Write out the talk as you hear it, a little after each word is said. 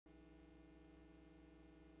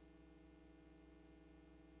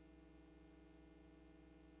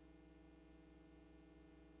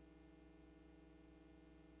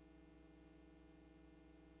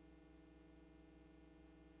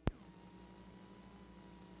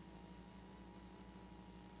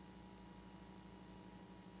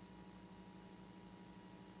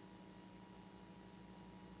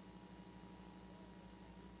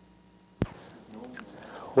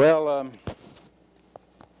Well,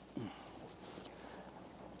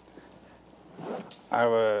 I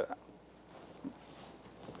would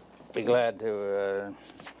be glad to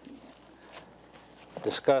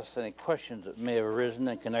discuss any questions that may have arisen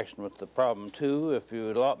in connection with the problem 2, if you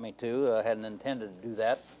would allot me to. I hadn't intended to do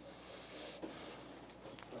that,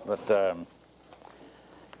 but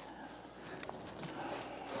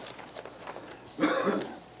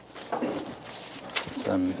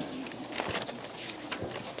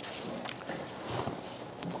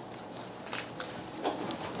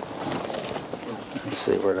let's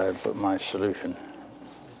see, where did I put my solution?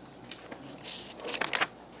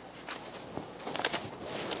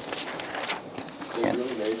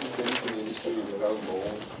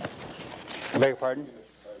 I beg your pardon?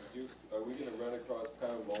 Are we going to run across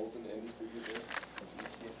pound molds in the industry with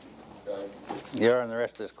this? You are in the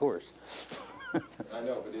rest of this course. I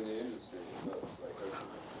know, but in the industry. So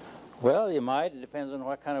well, you might. It depends on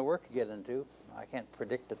what kind of work you get into. I can't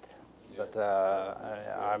predict it. But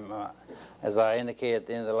as I indicated at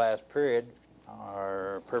the end of the last period,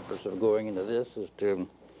 our purpose of going into this is to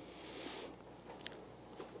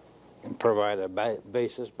provide a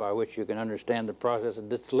basis by which you can understand the process of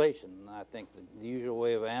distillation. I think the usual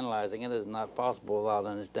way of analyzing it is not possible without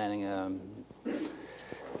understanding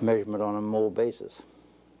measurement on a mole basis.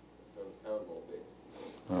 Pound mold basis.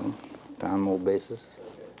 Well, pound mole basis,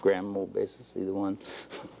 okay. Gram mole basis, either one.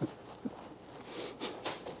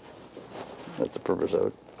 That's the purpose of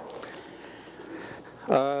it.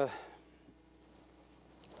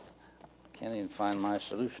 Can't even find my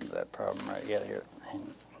solution to that problem right yet here.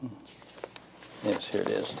 Yes, here it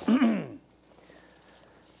is.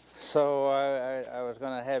 So I was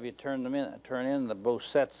going to have you turn in the both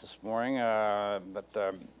sets this morning, and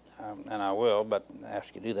I will, but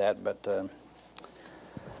ask you to do that. But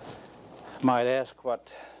might ask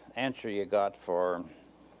what answer you got for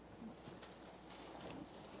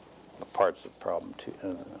the parts of problem 2,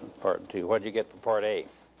 part 2. What did you get for part A?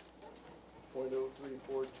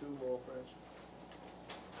 0.0342 mole fraction.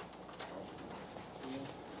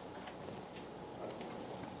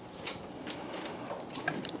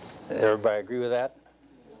 Everybody agree with that?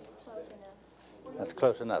 Close enough. That's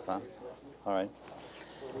close enough, huh? All right.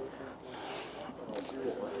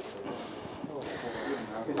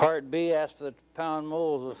 Part B asks for the pound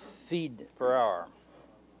moles of feed per hour.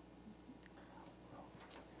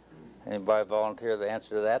 Anybody volunteer the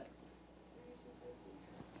answer to that?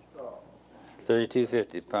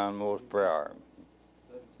 3250 pound moles per hour.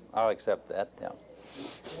 I'll accept that, yeah.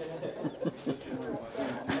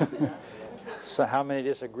 So how many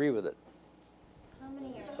disagree with it? How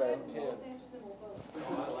many are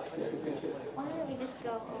Why don't we just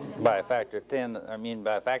go over By a factor of 10, I mean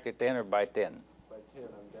by a factor of 10 or by 10? By 10, I'm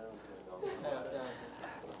down 10.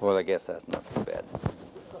 Well, I guess that's not too bad.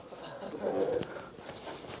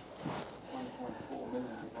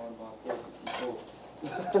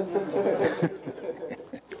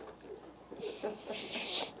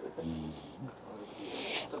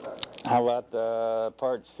 How about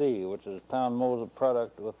part C, which is pound moles of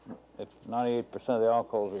product with if 98% of the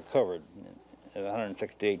alcohol is recovered at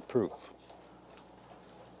 168 proof?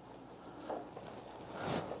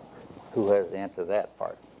 Who has the answer to that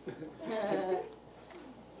part?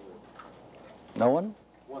 No one?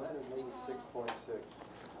 186.6.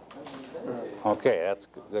 Okay, that's a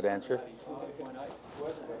good answer.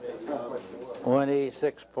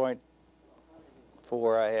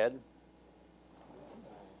 186.4 I had.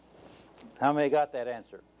 How many got that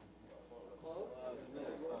answer?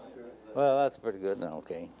 Well, that's pretty good then,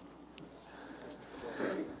 okay.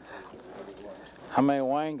 How many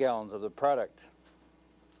wine gallons of the product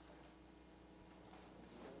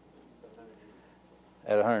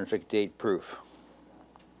at 168 proof?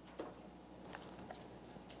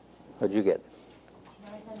 What'd you get?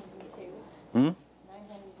 902. Hmm?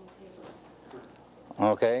 902.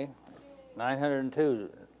 Okay. 902.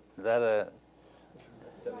 Is that a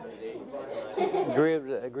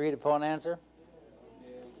agreed upon answer?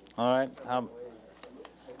 All right.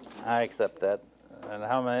 I accept that. And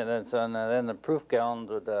how many? Then the proof gallons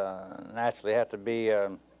would naturally have to be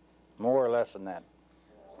more or less than that.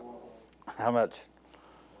 How much?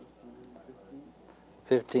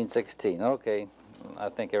 15, 16. Okay. I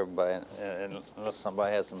think everybody, unless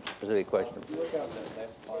somebody has some specific questions. Look out that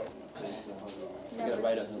next part. You got to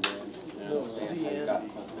write it in there. You understand how you got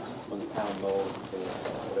from the pound moles to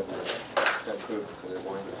whatever set proof to the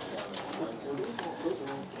wine.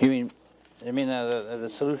 You mean the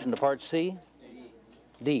solution to part C?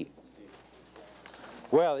 D.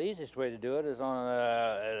 Well, the easiest way to do it is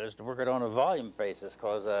to work it on a volume basis,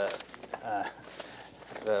 because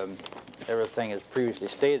everything is previously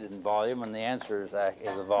stated in volume, and the answer is a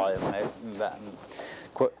volume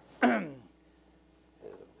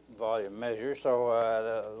volume measure. So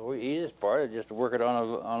the easiest part is just to work it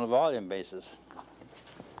on a volume basis.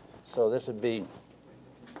 So this would be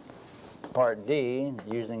part D,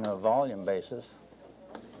 using a volume basis.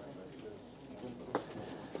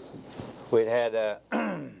 We'd had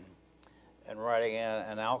and writing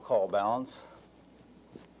an alcohol balance.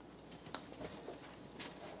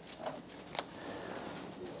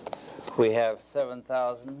 We have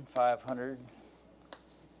 7,500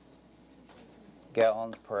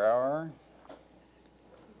 gallons per hour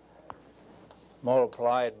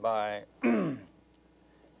multiplied by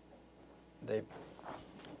the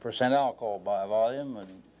percent alcohol by volume,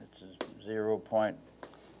 and it's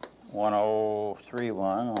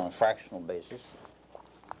 0.1031 on a fractional basis,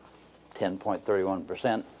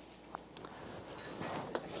 10.31%.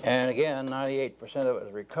 And again, 98% of it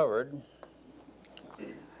is recovered.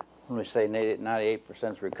 When we say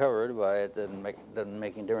 98% is recovered, by it doesn't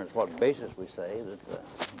make any difference what basis we say. That's a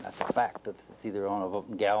fact that it's either on a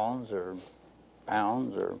gallons or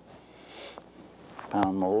pounds or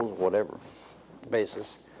pound moles, whatever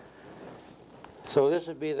basis. So this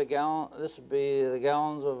would be the gallon. This would be the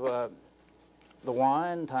gallons of the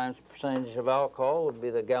wine times percentage of alcohol would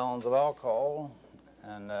be the gallons of alcohol,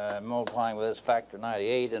 and multiplying with this factor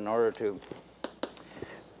 98 in order to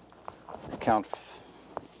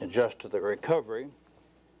adjust to the recovery,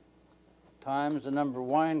 times the number of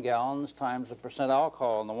wine gallons times the percent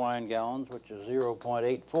alcohol in the wine gallons, which is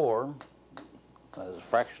 0.84 as a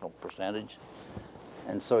fractional percentage.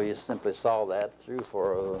 And so you simply solve that through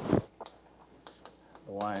for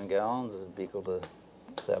the wine gallons is equal to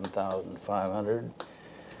 7,500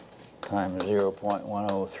 times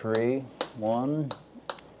 0.1031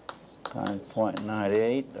 times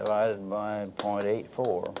 0.98 divided by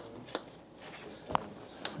 0.84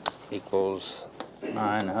 equals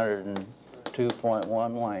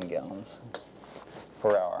 902.1 wine gallons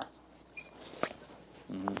per hour.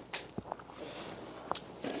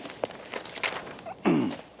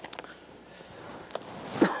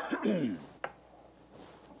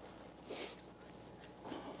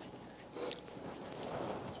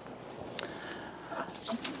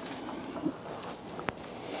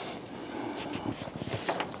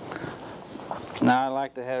 Now I'd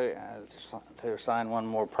like to have to assign one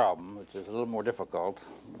more problem, which is a little more difficult,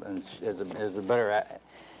 and is a better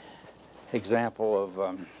example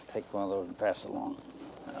of. Take one of those and pass it along.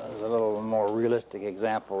 It's a little more realistic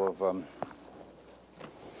example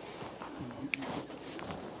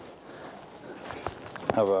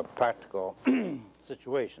of a practical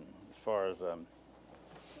situation as far as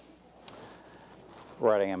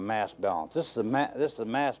writing a mass balance. This is a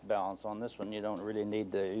mass balance. On this one, you don't really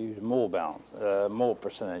need to use mole balance, mole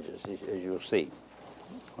percentages, as you'll see.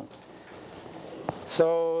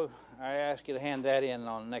 So I ask you to hand that in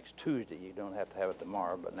on next Tuesday. You don't have to have it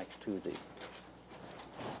tomorrow, but next Tuesday.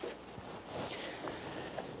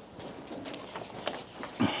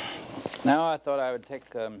 Now I thought I would take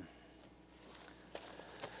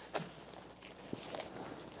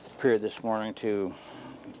period this morning to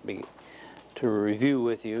review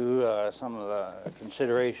with you some of the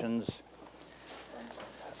considerations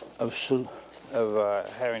of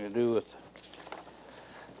having to do with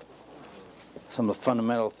some of the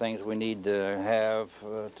fundamental things we need to have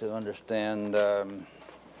to understand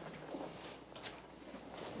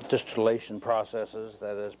distillation processes,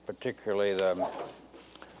 that is particularly the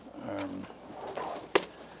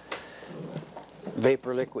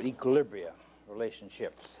vapor-liquid equilibria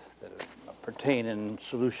relationships that pertain in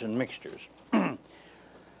solution mixtures.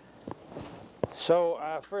 So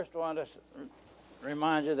I first want to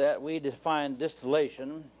remind you that we define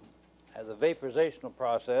distillation as a vaporizational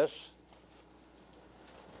process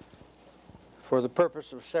for the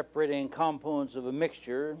purpose of separating components of a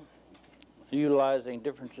mixture utilizing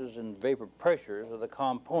differences in vapor pressures of the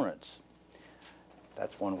components.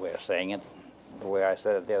 That's one way of saying it. The way I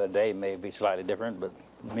said it the other day may be slightly different, but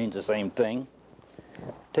it means the same thing.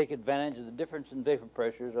 Take advantage of the difference in vapor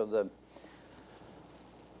pressures of the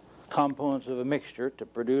components of a mixture to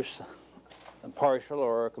produce a partial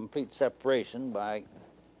or a complete separation by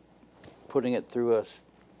putting it through a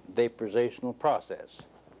vaporizational process,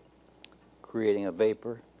 creating a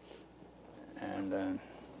vapor and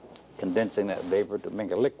condensing that vapor to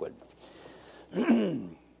make a liquid.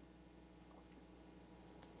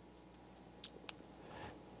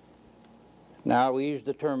 Now we use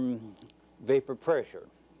the term vapor pressure.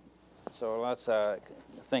 So let's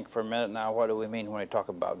think for a minute now, what do we mean when we talk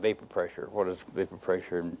about vapor pressure? What does vapor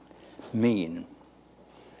pressure mean?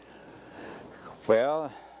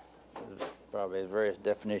 Well, there's probably various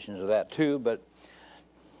definitions of that too, but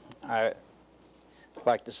I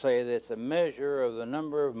like to say that it's a measure of the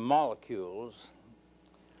number of molecules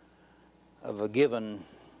of a given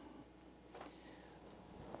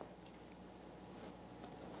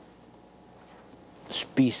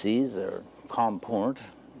species or component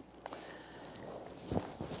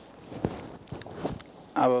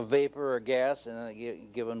of a vapor or gas in a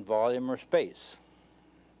given volume or space.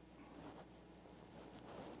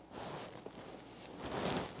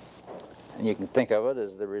 And you can think of it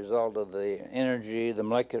as the result of the energy, the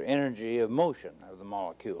molecular energy of motion of the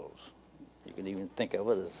molecules. You can even think of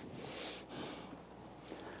it as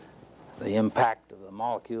the impact of the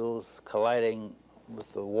molecules colliding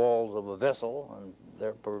with the walls of a vessel, and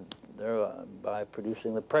thereby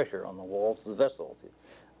producing the pressure on the walls of the vessel, if you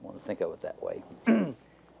want to think of it that way.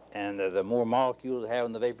 And the more molecules have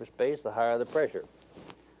in the vapor space, the higher the pressure.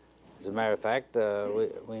 As a matter of fact,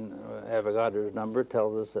 Avogadro's number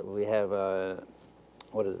tells us that we have,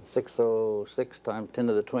 what is it, 606 times 10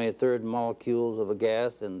 to the 23rd molecules of a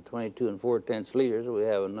gas in 22 4/10 liters.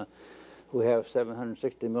 We have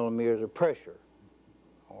 760 millimeters of pressure,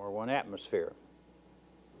 or 1 atmosphere.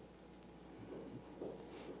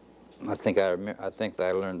 I think I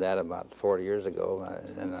learned that about 40 years ago,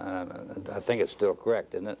 and I think it's still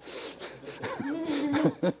correct, isn't it?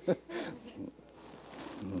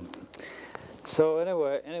 So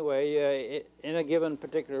anyway, in a given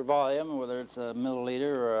particular volume, whether it's a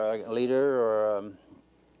milliliter or a liter or a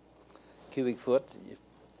cubic foot,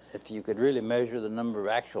 if you could really measure the number of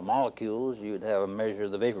actual molecules, you'd have a measure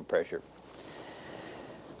of the vapor pressure.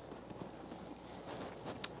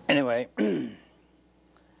 Anyway, the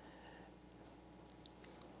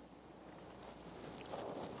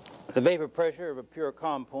vapor pressure of a pure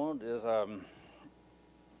component is a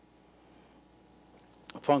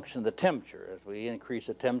function of the temperature. As we increase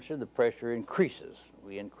the temperature, the pressure increases.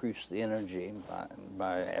 We increase the energy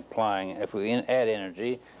by applying, if we add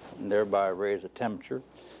energy, and thereby raise the temperature.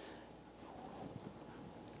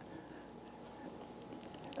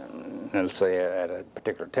 And let's say at a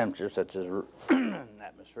particular temperature, such as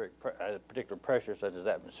atmospheric, at a particular pressure, such as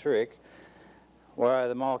atmospheric, where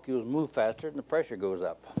the molecules move faster and the pressure goes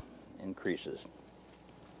up, increases.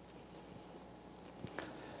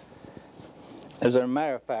 As a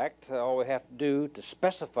matter of fact, all we have to do to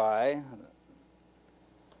specify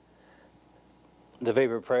the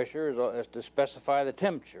vapor pressure is to specify the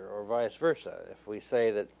temperature, or vice versa. If we say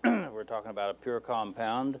that we're talking about a pure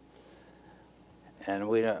compound, and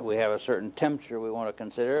we have a certain temperature we want to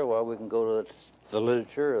consider, well, we can go to the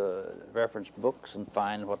literature, reference books, and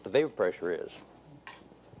find what the vapor pressure is.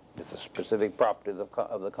 It's a specific property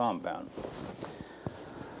of the compound.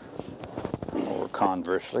 Or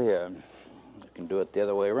conversely, you can do it the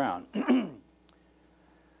other way around.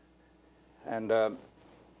 And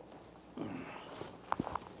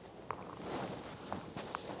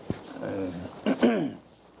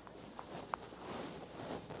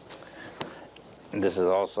this is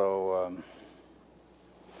also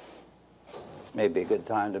maybe a good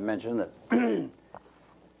time to mention that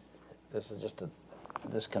this is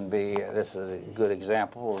a good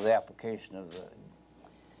example of the application of the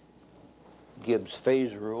Gibbs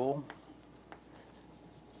phase rule.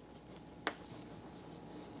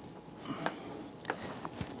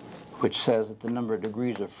 Which says that the number of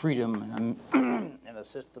degrees of freedom in a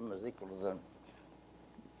system is equal to the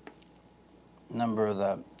number of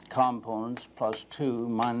the components plus 2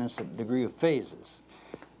 minus the degree of phases.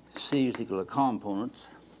 C is equal to components,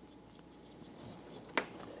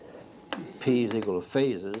 P is equal to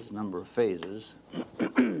phases, number of phases,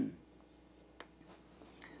 and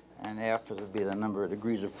F would be the number of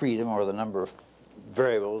degrees of freedom, or the number of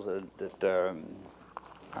variables that are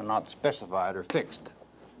not specified or fixed.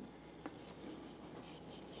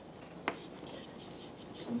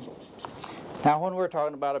 Now, when we're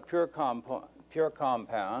talking about a pure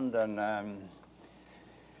compound, and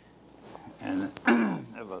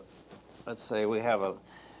let's say we have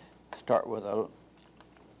start with a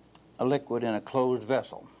liquid in a closed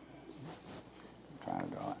vessel. I'm trying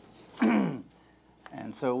to draw it.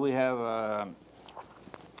 And so we have a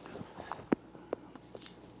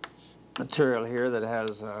material here that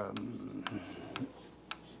has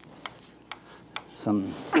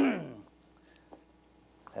some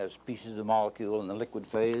species of molecule in the liquid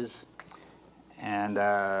phase, and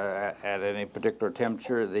at any particular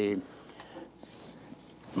temperature, the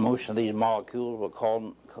motion of these molecules will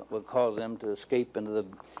cause them to escape into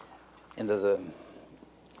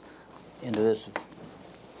this,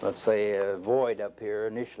 let's say, void up here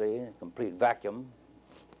initially, a complete vacuum,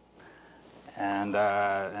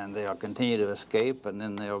 and they'll continue to escape, and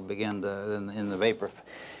then they'll begin to, in the vapor,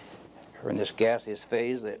 or in this gaseous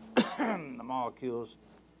phase, the molecules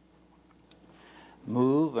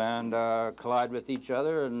move and collide with each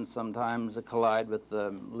other, and sometimes they collide with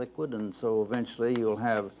the liquid, and so eventually you'll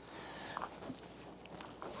have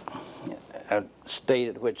a state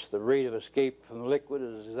at which the rate of escape from the liquid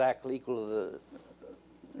is exactly equal to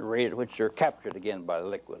the rate at which you're captured again by the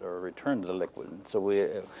liquid or returned to the liquid. And so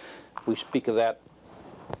we speak of that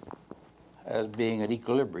as being at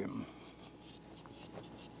equilibrium.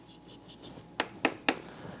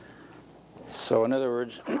 So in other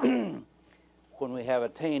words, when we have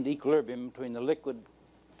attained equilibrium between the liquid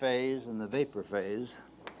phase and the vapor phase,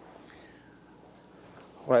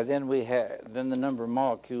 why then the number of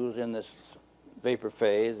molecules in this vapor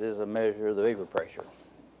phase is a measure of the vapor pressure.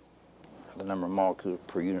 The number of molecules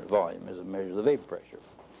per unit volume is a measure of the vapor pressure.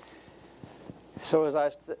 So as I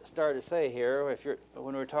started to say here,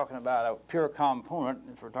 when we're talking about a pure component,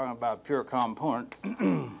 if we're talking about a pure component,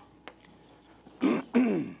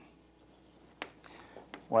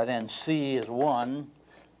 why then C is 1.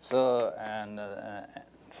 So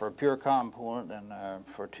for a pure component and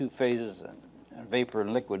for two phases, vapor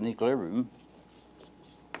and liquid in equilibrium,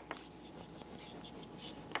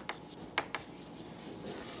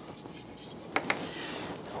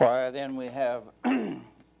 why then we have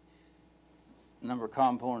number of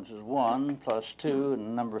components is 1 plus 2, and the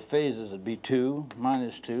number of phases would be 2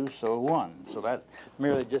 minus 2, so 1. So that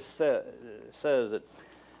merely just says that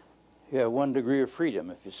you have 1 degree of freedom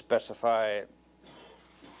if you specify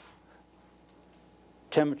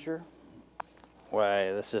temperature.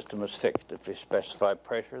 Why, the system is fixed. If you specify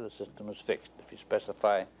pressure, the system is fixed. If you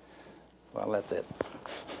specify, well, that's it.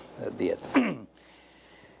 That'd be it.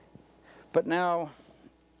 But now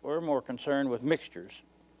we're more concerned with mixtures.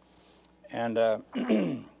 And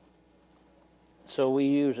so we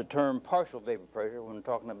use the term partial vapor pressure when we're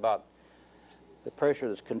talking about the pressure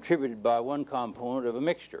that's contributed by one component of a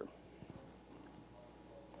mixture.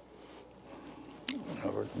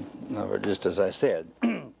 In other words, just as I said,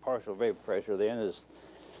 partial vapor pressure then is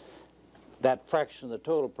that fraction of the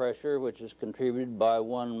total pressure which is contributed by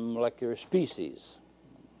one molecular species,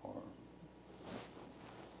 or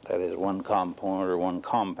that is one component or one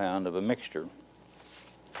compound of a mixture.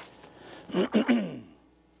 And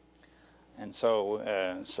so,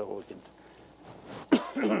 so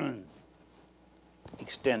we can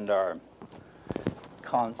extend our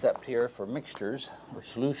concept here for mixtures or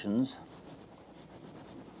solutions.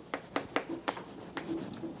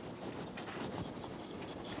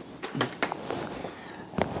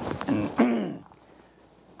 And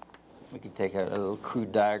we could take a little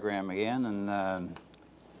crude diagram again and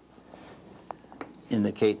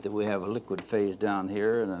indicate that we have a liquid phase down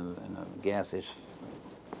here and a gaseous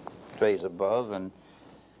phase above, and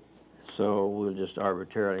so we'll just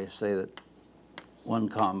arbitrarily say that one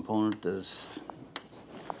component is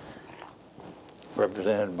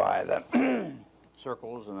represented by the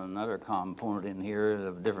circles, and another component in here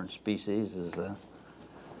of different species is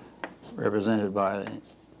represented by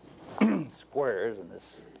the squares in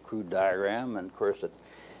this crude diagram. And of course at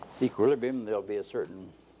equilibrium there'll be a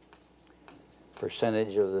certain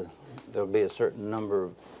percentage of there'll be a certain number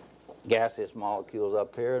of gaseous molecules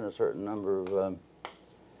up here and a certain number of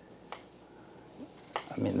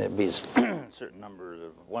there'll be certain numbers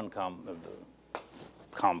of of the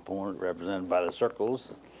component represented by the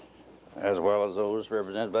circles as well as those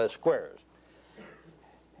represented by the squares.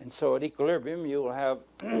 And so at equilibrium you will have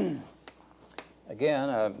again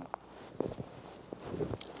a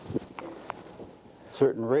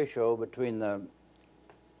certain ratio between the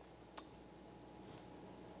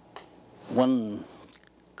one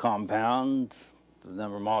compound, the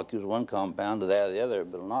number of molecules of one compound to that of the other,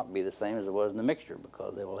 but it will not be the same as it was in the mixture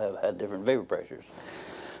because they will have had different vapor pressures.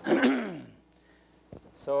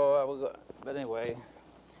 So we'll go, but anyway,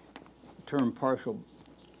 the term partial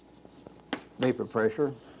vapor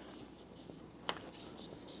pressure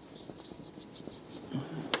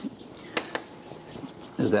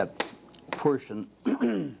is that portion of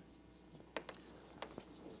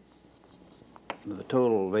the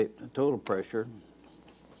total pressure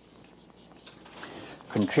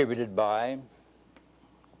contributed by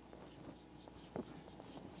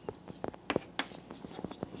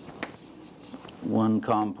one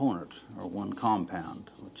component or one compound,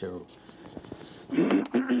 whichever.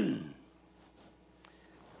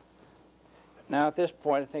 Now at this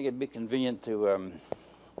point I think it'd be convenient to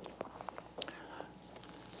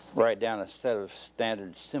write down a set of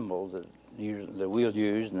standard symbols that we'll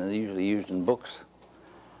use and that are usually used in books,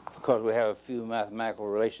 because we have a few mathematical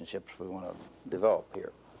relationships we want to develop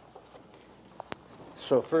here.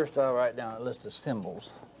 So first I'll write down a list of symbols.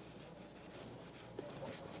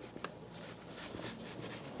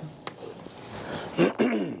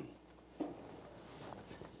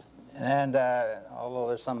 And although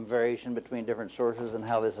there's some variation between different sources and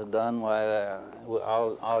how this is done, why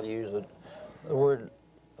I'll use the word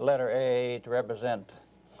letter A to represent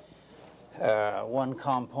one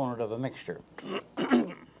component of a mixture.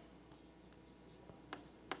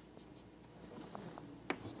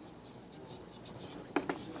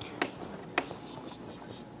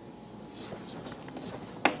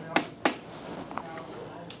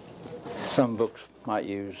 Some books might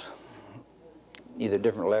use either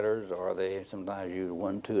different letters, or they sometimes use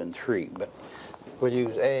 1, 2, and 3. But we'll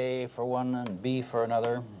use A for one and B for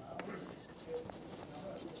another.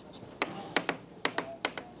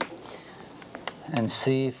 And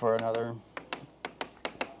C for another,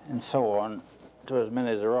 and so on, to as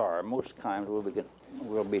many as there are. Most times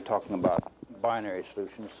we'll be talking about binary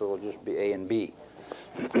solutions, so it'll just be A and B.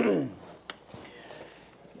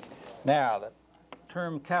 Now, the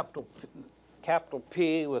term capital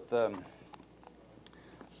P with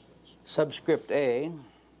subscript A,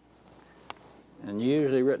 and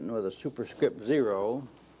usually written with a superscript 0,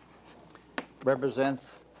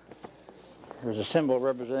 represents, there's a symbol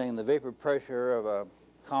representing the vapor pressure of a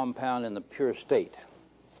compound in the pure state.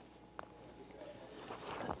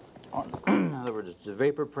 In other words, it's the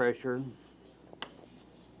vapor pressure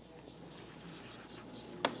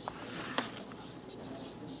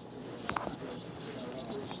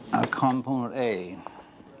of component A.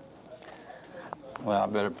 Well, I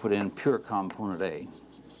better put in pure component A.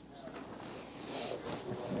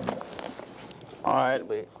 All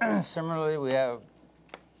right, similarly we have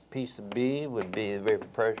piece of B would be the vapor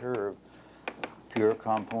pressure of pure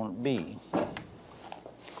component B.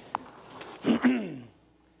 And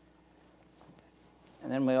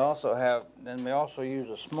then we also use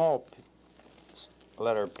a small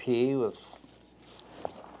letter P with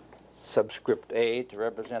subscript A to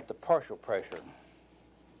represent the partial pressure.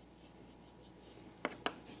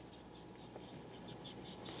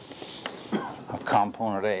 Of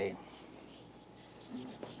component A.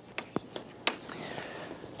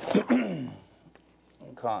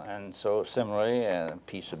 And so similarly, a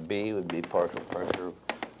piece of B would be partial pressure of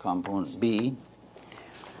component B.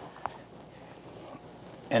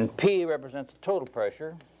 And P represents the total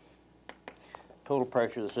pressure of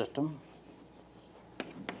the system.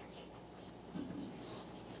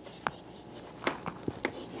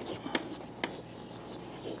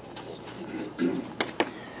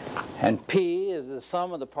 And P is the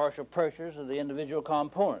sum of the partial pressures of the individual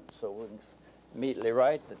components. So we can immediately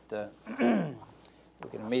write that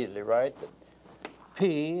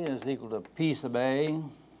P is equal to P sub A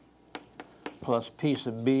plus P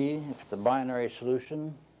sub B if it's a binary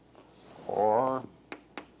solution, or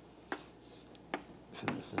if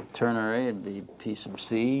it's a ternary, it'd be P sub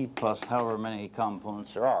C plus however many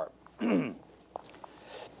components there are.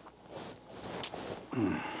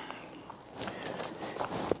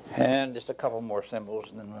 And just a couple more symbols,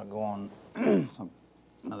 and then we'll go on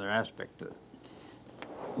another aspect of it.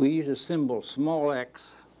 We use a symbol small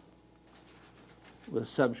x with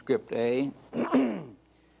subscript A to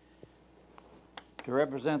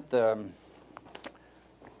represent the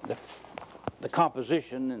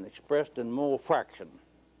composition and expressed in mole fraction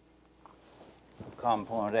of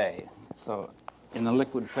component A. So in the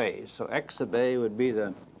liquid phase. So X sub A would be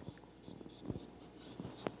the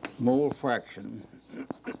mole fraction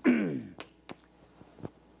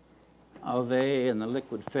of A in the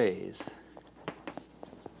liquid phase.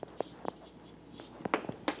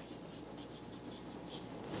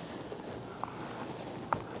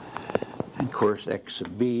 And of course, X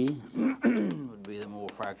sub B would be the mole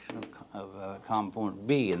fraction of component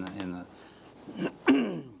B in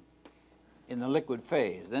the liquid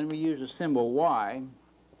phase. Then we use the symbol Y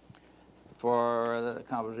for the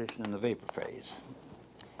composition in the vapor phase.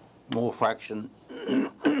 Mole fraction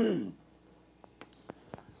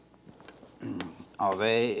of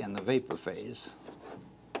A in the vapor phase.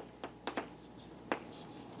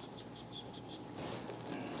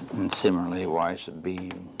 And similarly, Y sub B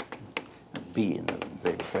in the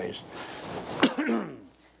vapor phase.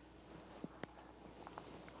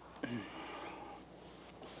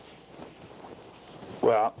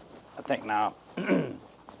 Well, I think now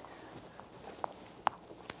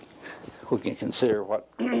we can consider what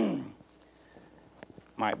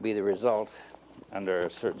might be the result under a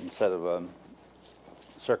certain set of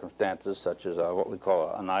circumstances, such as what we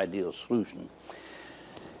call an ideal solution.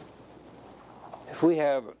 If we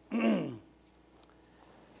have,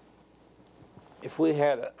 if we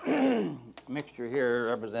had mixture here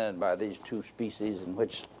represented by these two species in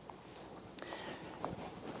which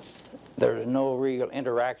there's no real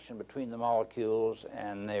interaction between the molecules,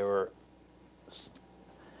 and they were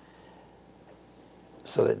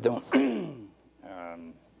so they don't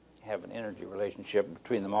have an energy relationship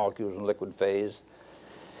between the molecules in liquid phase,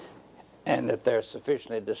 and that they're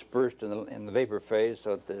sufficiently dispersed in the vapor phase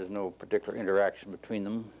so that there's no particular interaction between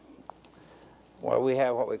them. Well, we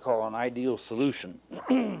have what we call an ideal solution.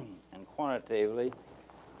 And quantitatively,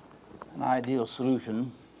 an ideal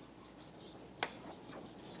solution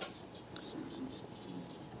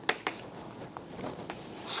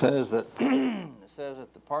says that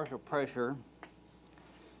the partial pressure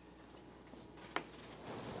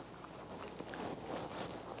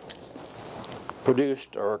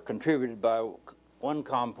produced or contributed by one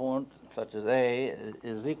component, such as A,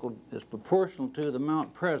 is proportional to the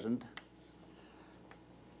amount present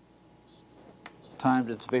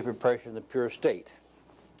times its vapor pressure in the pure state.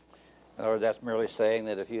 In other words, that's merely saying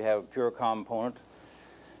that if you have a pure component,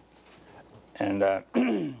 and I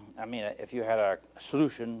mean, if you had a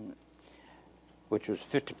solution which was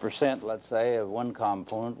 50%, let's say, of one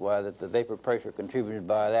component, why that the vapor pressure contributed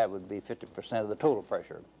by that would be 50% of the total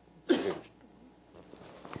pressure produced.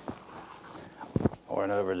 Or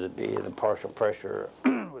in other words, it'd be the partial pressure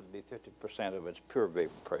would be 50% of its pure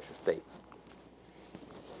vapor pressure state.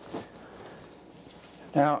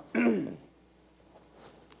 Now, I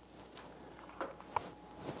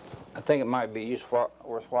think it might be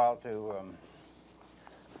worthwhile to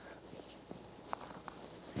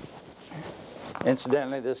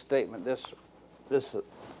incidentally, this statement, this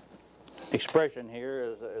expression here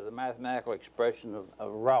is a mathematical expression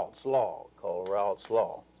of Raoult's law, called Raoult's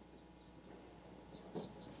law.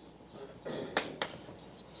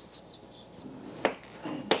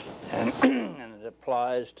 And it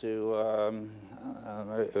applies to,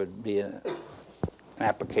 it would be an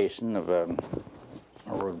application of, or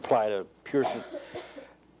would apply to pure,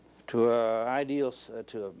 to an ideal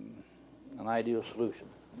solution.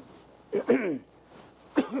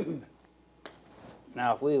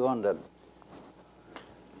 Now, if we want to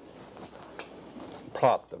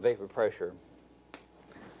plot the vapor pressure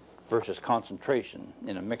versus concentration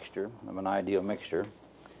in a mixture, of an ideal mixture,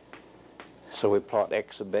 so we plot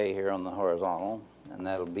x sub A here on the horizontal, and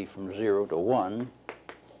that'll be from 0 to 1.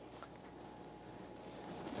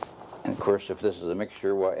 And of course, if this is a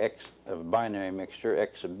mixture, well, x of a binary mixture,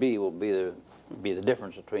 x sub B will be the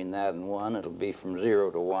difference between that and 1. It'll be from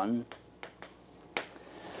 0 to 1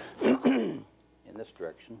 in this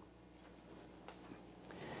direction.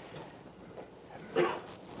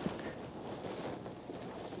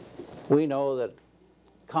 We know that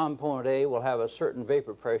component A will have a certain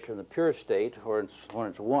vapor pressure in the pure state, when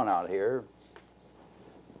it's 1 out here,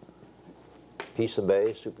 P sub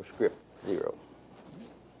A superscript 0.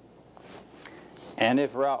 And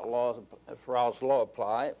if Raoult's law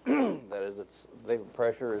apply, that is, its vapor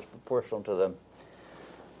pressure is proportional to the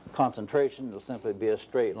concentration, it'll simply be a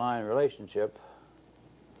straight line relationship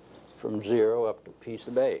from 0 up to P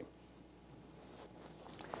sub A.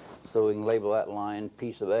 So we can label that line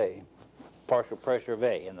P sub A, partial pressure of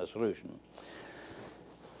A in the solution.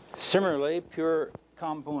 Similarly, pure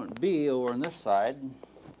component B over on this side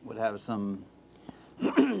would have some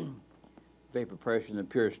vapor pressure in the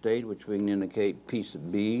pure state, which we can indicate P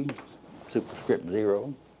sub B, superscript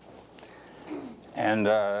 0. And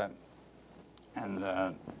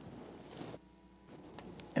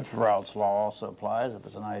if Raoult's law also applies, if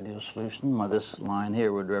it's an ideal solution, well, this line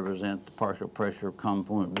here would represent the partial pressure of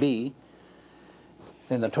component B.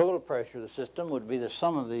 Then the total pressure of the system would be the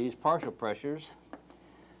sum of these partial pressures,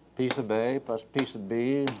 P sub A plus P sub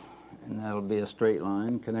B, and that'll be a straight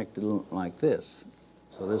line connected like this.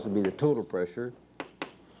 So this would be the total pressure of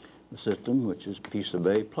the system, which is P sub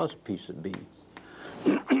A plus P sub B.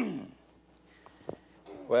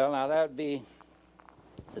 Well, now that would be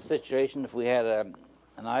the situation if we had an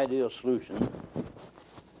ideal solution.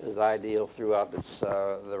 It is ideal throughout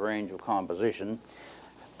the range of composition,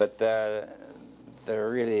 but there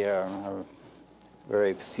really are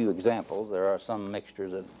very few examples. There are some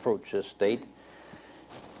mixtures that approach this state,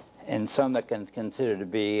 and some that can consider to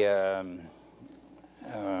be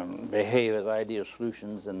behave as ideal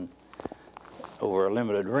solutions and over a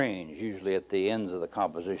limited range, usually at the ends of the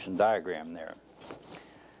composition diagram there.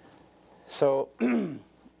 So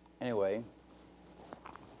anyway,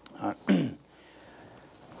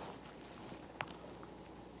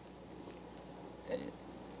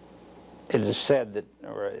 it is said that,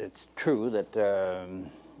 or it's true that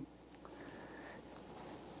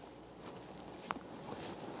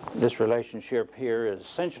this relationship here is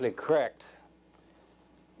essentially correct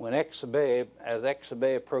when x sub a, as x sub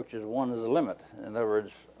a approaches 1 is the limit. In other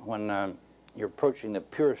words, when you're approaching the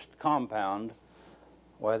purest compound,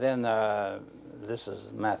 well then this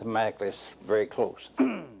is mathematically very close.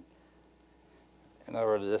 In other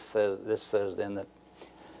words, this says then that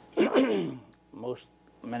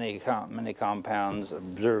many compounds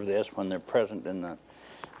observe this when they're present in the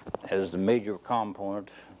as the major component,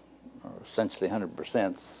 or essentially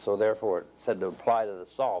 100%. So therefore, it's said to apply to the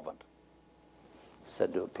solvent. It's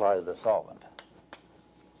said to apply to the solvent.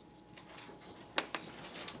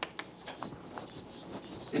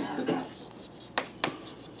 In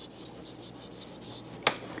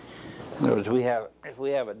other words, if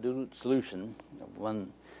we have a dilute solution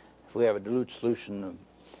if we have a dilute solution of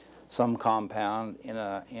some compound in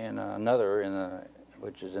another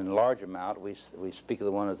which is in large amount, we speak of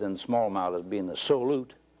the one that's in small amount as being the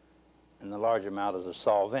solute, and the large amount as a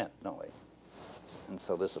solvent, don't we? And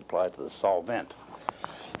so this applies to the solvent.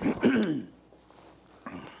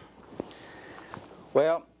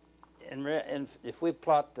 Well, if we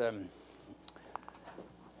plot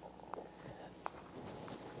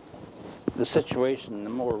the situation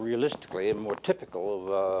more realistically and more typical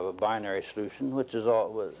of a binary solution, which is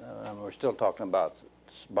all, we're still talking about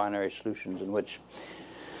binary solutions in which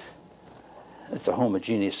it's a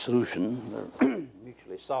homogeneous solution, they're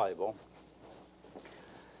mutually soluble.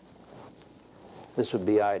 This would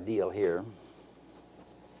be ideal here.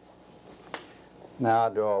 Now I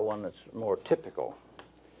draw one that's more typical,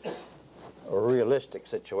 a realistic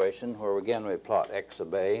situation where again we plot x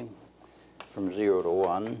sub a from 0 to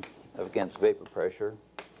 1 against vapor pressure.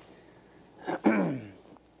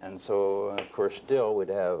 And so, of course, still we'd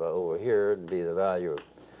have over here would be the value of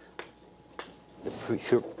the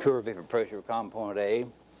pure vapor pressure of component A.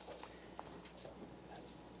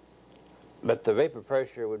 But the vapor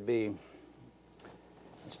pressure would be,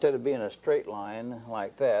 instead of being a straight line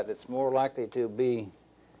like that, it's more likely to be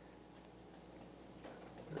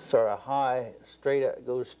sort of high,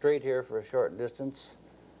 goes straight here for a short distance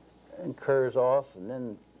and curves off, and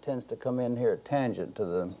then tends to come in here tangent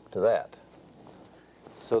to that.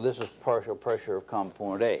 So this is partial pressure of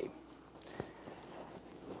component A.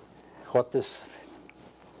 What this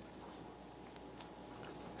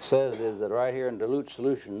says is that right here in dilute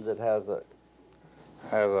solutions it has a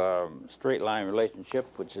straight line relationship,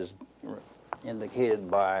 which is indicated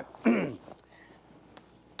by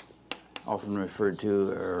often referred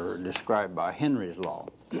to or described by Henry's law,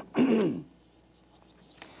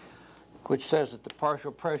 which says that the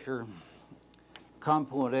partial pressure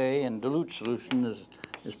component A in dilute solution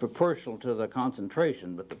is proportional to the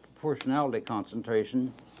concentration, but the proportionality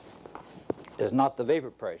concentration is not the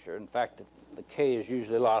vapor pressure. In fact, the K is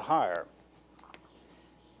usually a lot higher.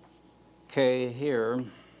 K here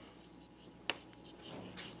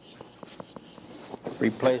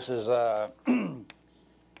replaces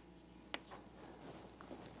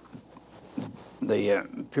the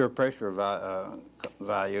pure pressure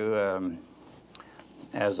value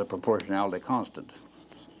as a proportionality constant.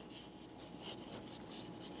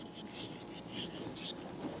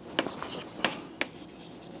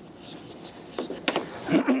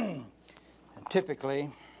 And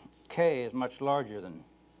typically, K is much larger than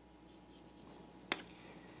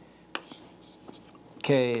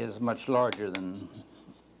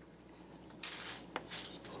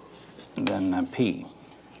P.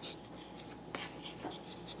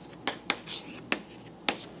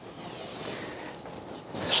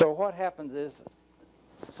 So what happens is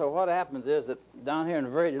that down here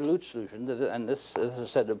in very dilute solutions, and this is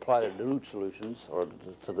said to apply to dilute solutions or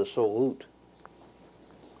to the solute.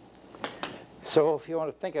 So if you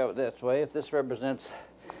want to think of it this way, if this represents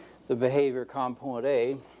the behavior component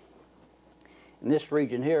A, in this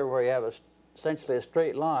region here where you have essentially a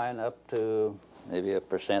straight line up to maybe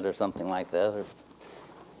 1% or something like that, or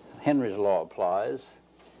Henry's law applies.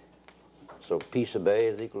 So P sub A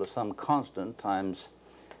is equal to some constant times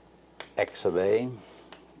X sub A.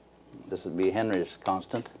 This would be Henry's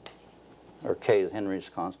constant, or K is Henry's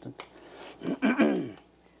constant.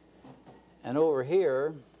 And over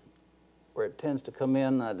here, where it tends to come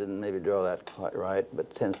in, I didn't maybe draw that quite right, but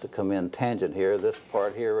it tends to come in tangent here. This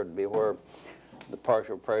part here would be where the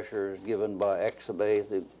partial pressure is given by X sub A,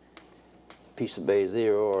 the P sub A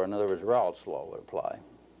 0, or in other words, Raoult's law would apply.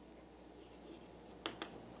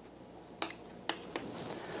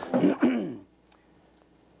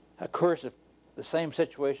 Of course, if the same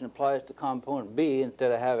situation applies to component B,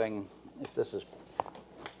 instead of having, if this is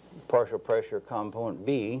partial pressure component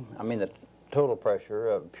B, I mean the total pressure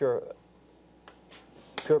of pure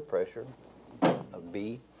pressure of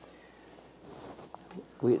B,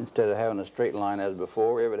 instead of having a straight line as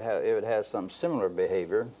before, it would have some similar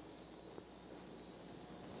behavior,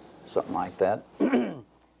 something like that. And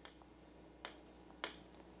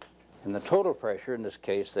the total pressure in this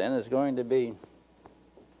case then is going to be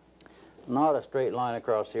not a straight line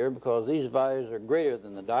across here, because these values are greater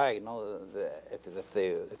than the diagonal.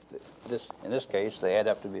 In this case, they add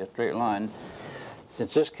up to be a straight line.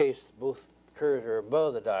 Since this case both curves are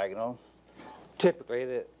above the diagonal, typically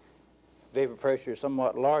the vapor pressure is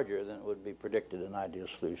somewhat larger than it would be predicted in an ideal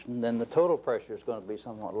solution. Then the total pressure is going to be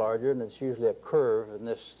somewhat larger, and it's usually a curve in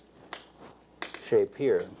this shape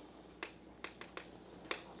here.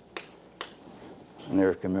 I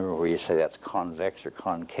never can remember where you say that's convex or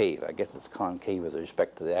concave. I guess it's concave with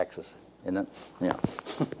respect to the axis, isn't it? Yeah.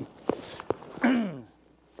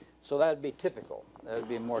 So that would be typical. That would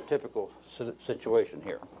be a more typical situation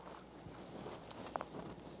here.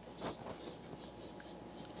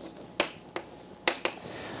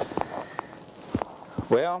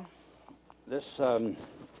 Well, this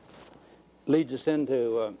leads us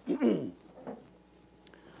into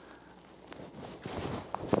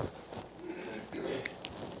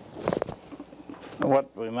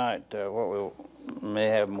what we may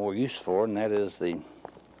have more use for, and that is the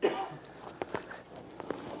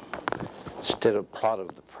instead of plot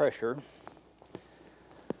of the pressure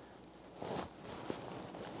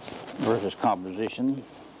versus composition.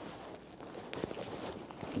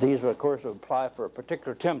 These, of course, would apply for a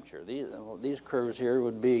particular temperature. These curves here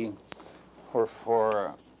would be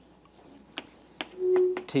for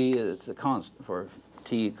T, it's a constant, for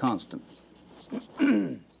T constant.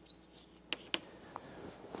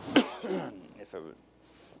 If it was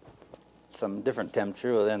some different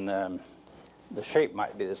temperature, well, then the shape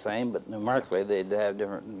might be the same, but numerically they'd have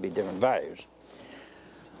different values.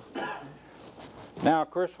 Now, of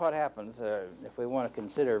course, what happens if we want to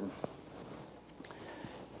consider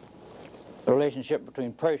the relationship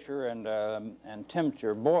between pressure and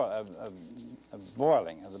temperature of boiling,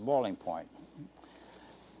 of the boiling point?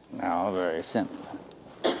 Now, a very simple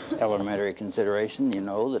elementary consideration, you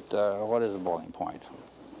know that what is the boiling point?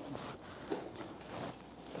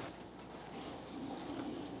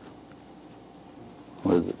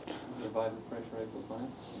 What is it? Divide the pressure equals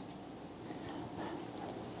line.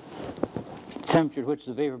 Temperature at which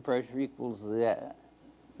the vapor pressure equals the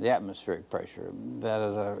atmospheric pressure. That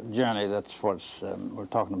is generally that's what we're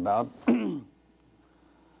talking about. Or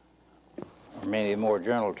maybe a more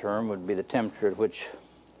general term would be the temperature at which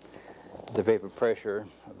the vapor pressure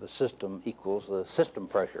of the system equals the system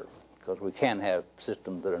pressure, because we can have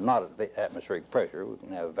systems that are not at atmospheric pressure. We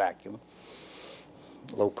can have a vacuum,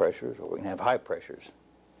 low pressures, or we can have high pressures.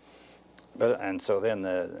 And so then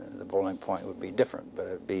the boiling point would be different, but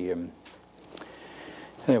it would be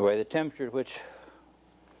anyway, the temperature at which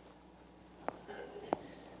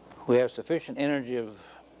we have sufficient energy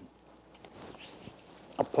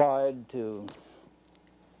applied to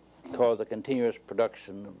cause the continuous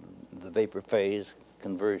production of the vapor phase,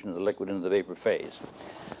 conversion of the liquid into the vapor phase.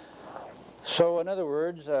 So in other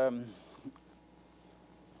words,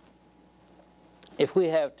 if we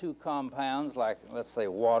have two compounds, like let's say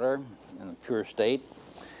water in a pure state,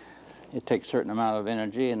 it takes a certain amount of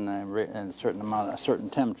energy and a certain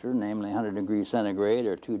temperature, namely 100 degrees centigrade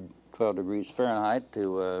or 12 degrees Fahrenheit,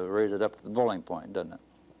 to raise it up to the boiling point, doesn't it?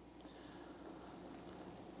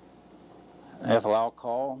 Ethyl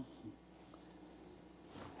alcohol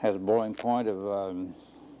has a boiling point of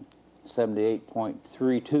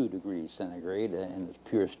 78.32 degrees centigrade in its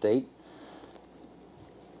pure state.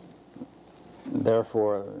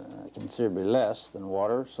 Therefore, considerably less than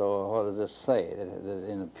water. So what does this say? That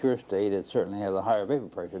in a pure state, it certainly has a higher vapor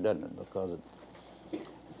pressure, doesn't it? Because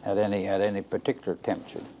at any particular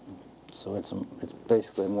temperature. So it's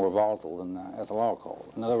basically more volatile than ethyl alcohol.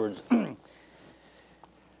 In other words,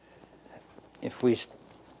 if we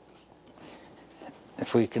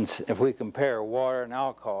compare water and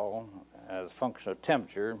alcohol as a function of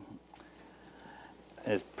temperature,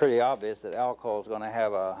 it's pretty obvious that alcohol is going to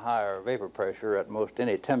have a higher vapor pressure at most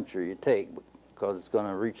any temperature you take, because it's going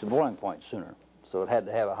to reach the boiling point sooner. So it had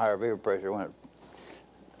to have a higher vapor pressure when it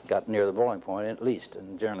got near the boiling point, at least.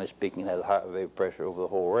 And generally speaking, it has a higher vapor pressure over the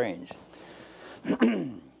whole range.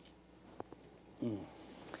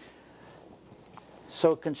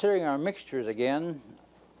 So considering our mixtures again,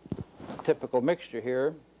 typical mixture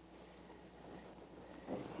here,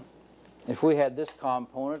 if we had this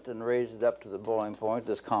component and raised it up to the boiling point,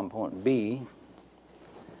 this component B,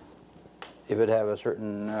 it would have a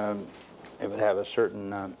certain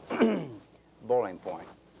boiling point.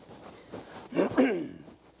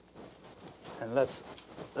 And let's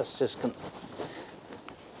just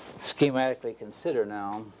schematically consider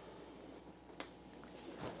now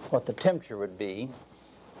what the temperature would be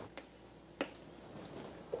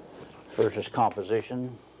versus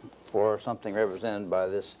composition for something represented by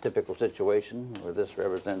this typical situation, where this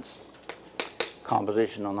represents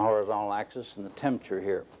composition on the horizontal axis and the temperature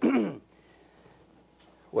here.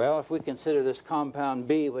 Well, if we consider this compound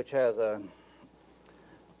B, which has a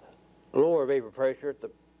lower vapor pressure at the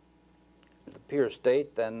pure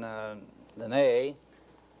state than A,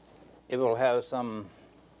 it will have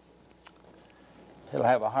it'll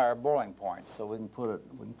have a higher boiling point. So we can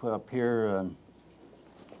put up here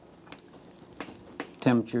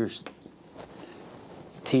temperatures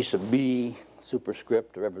T sub B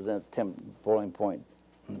superscript to represent boiling point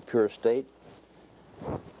in the pure state.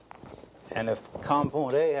 And if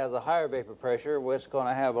component A has a higher vapor pressure, well, it's going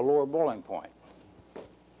to have a lower boiling point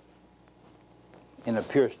in a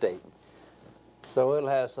pure state. So it'll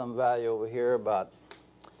have some value over here about,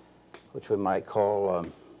 which we might call,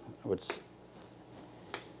 what's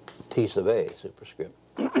T sub A superscript.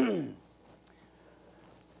 And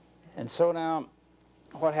so now,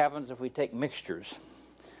 what happens if we take mixtures?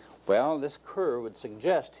 Well, this curve would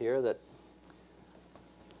suggest here that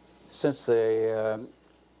since the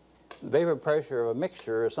vapor pressure of a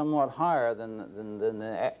mixture is somewhat higher than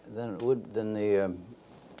the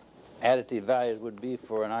additive values would be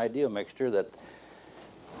for an ideal mixture, that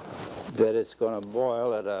it's going to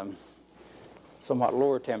boil at a somewhat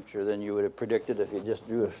lower temperature than you would have predicted if you just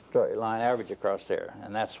drew a straight line average across there.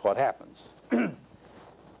 And that's what happens. In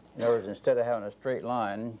other words, instead of having a straight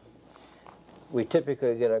line, we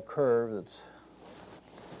typically get a curve that's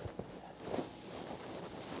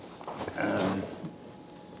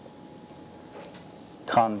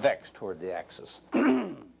convex toward the axis, or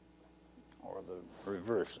the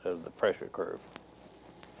reverse of the pressure curve.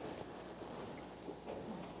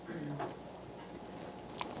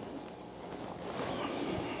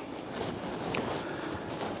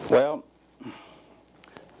 Well,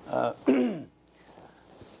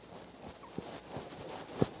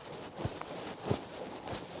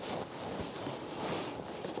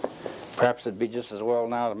 perhaps it'd be just as well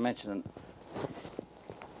now to mention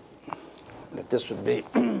that this would be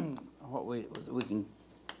what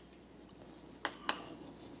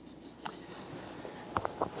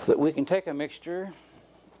we can take a mixture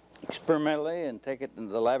experimentally and take it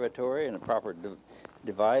into the laboratory in a proper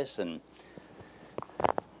device and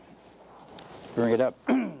bring it up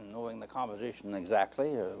knowing the composition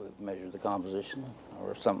exactly. We've measured the composition,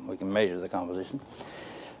 or we can measure the composition.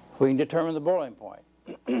 We can determine the boiling point.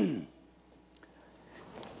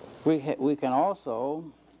 We can also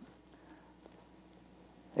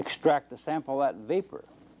extract a sample of that vapor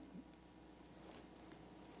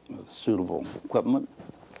with suitable equipment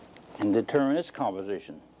and determine its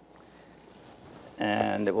composition.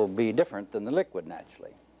 And it will be different than the liquid,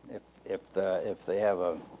 naturally, if they have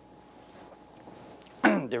a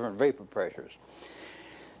different vapor pressures.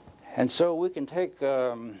 And so we can take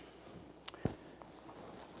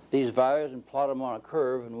these values and plot them on a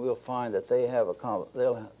curve, and we'll find that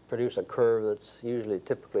they'll produce a curve that's usually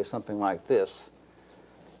typically something like this.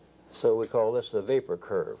 So we call this the vapor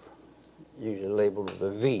curve, usually labeled with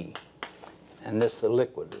a V. And this is the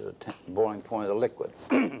liquid, the boiling point of the liquid.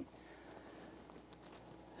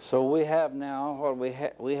 So we have now what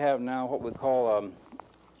we call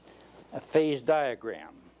a phase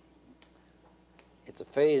diagram. It's a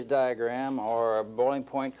phase diagram or a boiling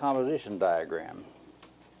point composition diagram.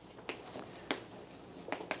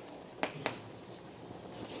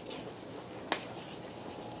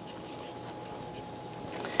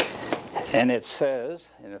 And it says,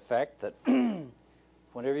 in effect, that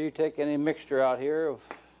whenever you take any mixture out here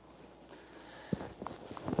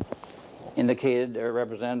indicated or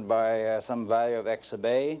represented by some value of X sub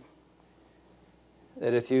A,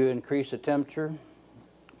 that if you increase the temperature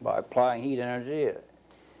by applying heat energy,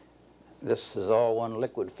 this is all one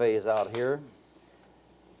liquid phase out here.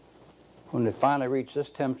 When we finally reach this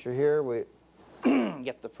temperature here, we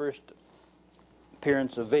get the first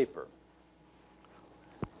appearance of vapor.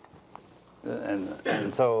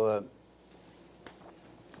 And so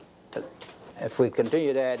if we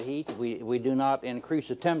continue to add heat, we do not increase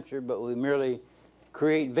the temperature, but we merely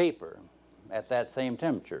create vapor at that same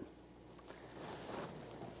temperature.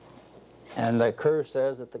 And the curve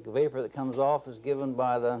says that the vapor that comes off is given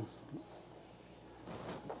by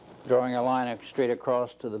drawing a line straight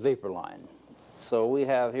across to the vapor line. So we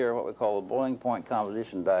have here what we call a boiling point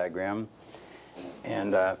composition diagram,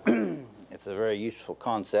 and it's a very useful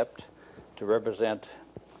concept to represent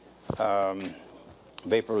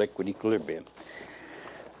vapor-liquid equilibrium.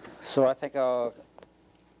 So I think I'll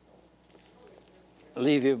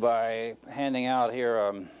leave you by handing out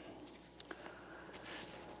here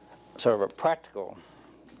sort of a practical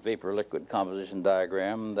vapor liquid composition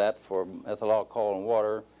diagram, that for ethyl alcohol and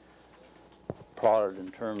water plotted in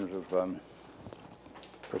terms of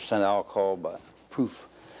percent alcohol by proof.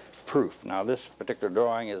 Now this particular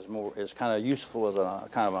drawing is kind of useful as a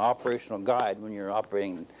kind of an operational guide when you're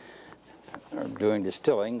operating or doing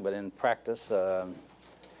distilling, but in practice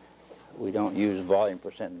we don't use volume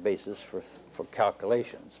percent basis for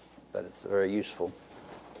calculations, but it's very useful.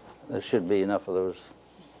 There should be enough of those.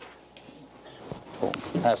 Oh,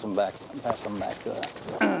 pass them back till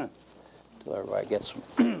everybody gets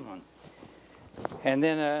them. And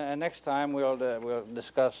then next time we'll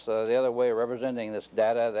discuss the other way of representing this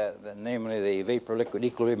data, namely the vapor-liquid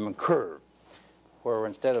equilibrium curve, where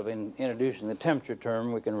instead of introducing the temperature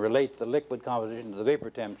term, we can relate the liquid composition to the vapor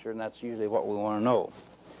temperature, and that's usually what we want to know.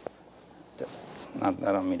 I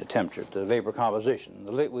don't mean the temperature, to the vapor composition.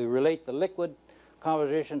 We relate the liquid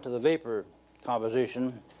composition to the vapor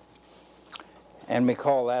composition, and we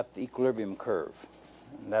call that the equilibrium curve.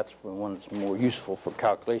 And that's one that's more useful for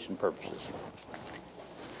calculation purposes.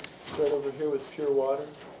 Right over here with pure water,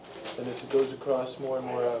 and as it goes across more and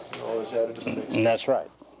more out, all is added to the mix. And that's right.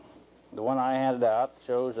 The one I handed out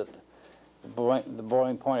shows that the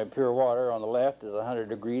boiling point of pure water on the left is 100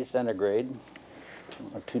 degrees centigrade,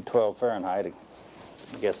 or 212 Fahrenheit,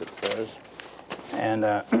 I guess it says. And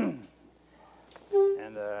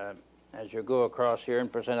as you go across here in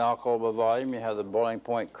percent alcohol by volume, you have the boiling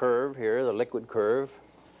point curve here, the liquid curve,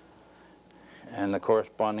 and the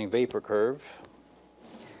corresponding vapor curve.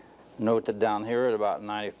 Note that down here at about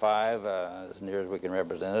 95, as near as we can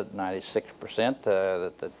represent it, 96%,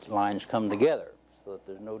 that the lines come together so that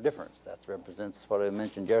there's no difference. That represents what I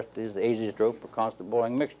mentioned yesterday is the azeotrope for constant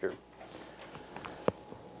boiling mixture.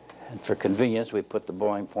 And for convenience, we put the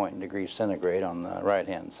boiling point in degrees centigrade on the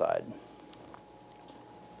right-hand side.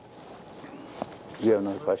 You have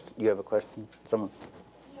another question? You have a question? Someone?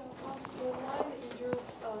 Yeah, the line that you drew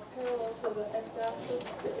parallel to the x-axis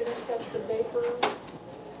that intersects the vapor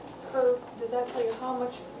curve, does that tell you how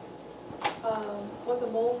much, what the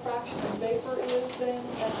mole fraction of vapor is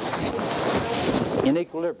then? In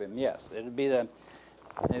equilibrium, yes. It would be the,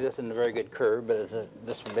 this isn't a very good curve, but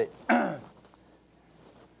this would be,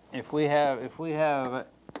 if we have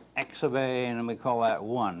x of a and we call that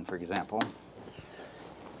 1, for example,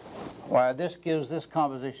 why this gives this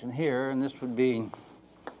composition here, and this would be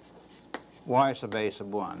y sub a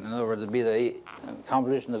sub 1. In other words, it would be the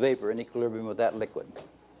composition of the vapor in equilibrium with that liquid.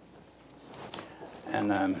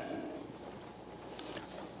 And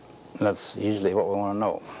that's usually what we want to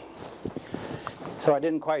know. So I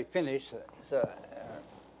didn't quite finish. So,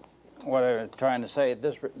 what I was trying to say,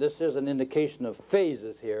 this is an indication of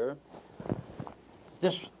phases here.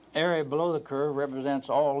 This area below the curve represents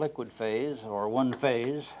all liquid phase, or one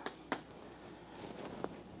phase.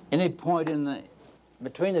 Any point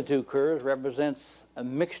between the two curves represents a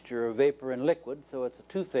mixture of vapor and liquid, so it's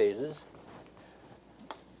 2 phases.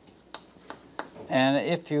 And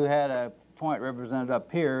if you had a point represented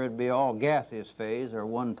up here, it'd be all gaseous phase, or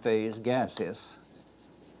one phase gaseous.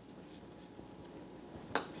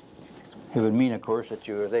 It would mean, of course, that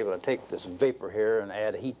you was able to take this vapor here and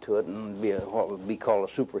add heat to it, and be what would be called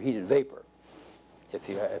a superheated vapor. If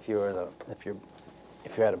you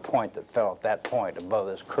had a point that fell at that point above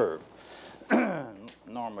this curve.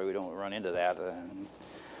 Normally, we don't run into that in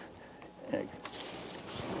a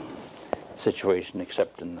situation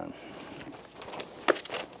except in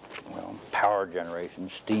well, power generation,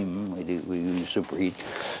 steam. We use superheat,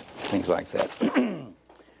 things like that.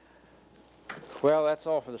 Well, that's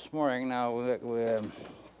all for this morning. Now we